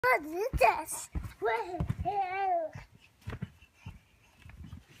What is this? What's this?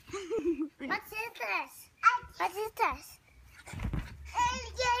 What is this?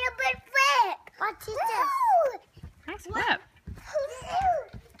 What is this? Nice flip.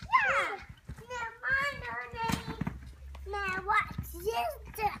 Now what's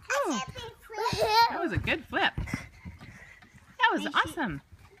this? Oh, that was a good flip. That was awesome.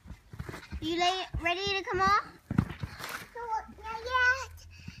 You ready to come off? Not yet.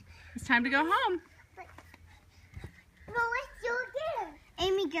 It's time to go home. No, let's do it again.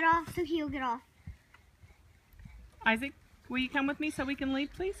 Amy, get off so he'll get off. Isaac, will you come with me so we can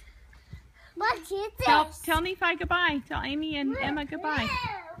leave, please? What is this? Tell Nephi goodbye. Tell Amy and Emma goodbye.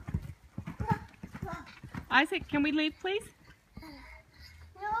 Isaac, can we leave, please?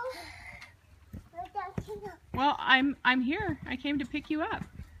 No. Well, I'm here. I came to pick you up.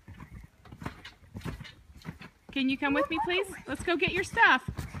 Can you come with me, please? Let's go get your stuff.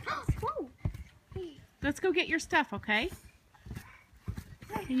 Let's go get your stuff, okay?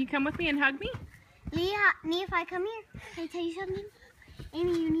 Can you come with me and hug me? Nephi, come here. Can I tell you something?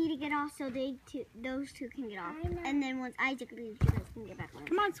 Amy, you need to get off so those two can get off. And then once Isaac leaves, you guys can get back on.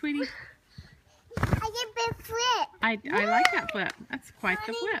 Come on, sweetie. I get big flip. I like that flip. That's quite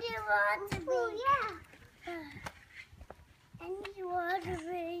the flip. Yeah. I need water.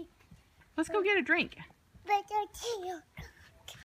 Let's go get a drink. But I can't.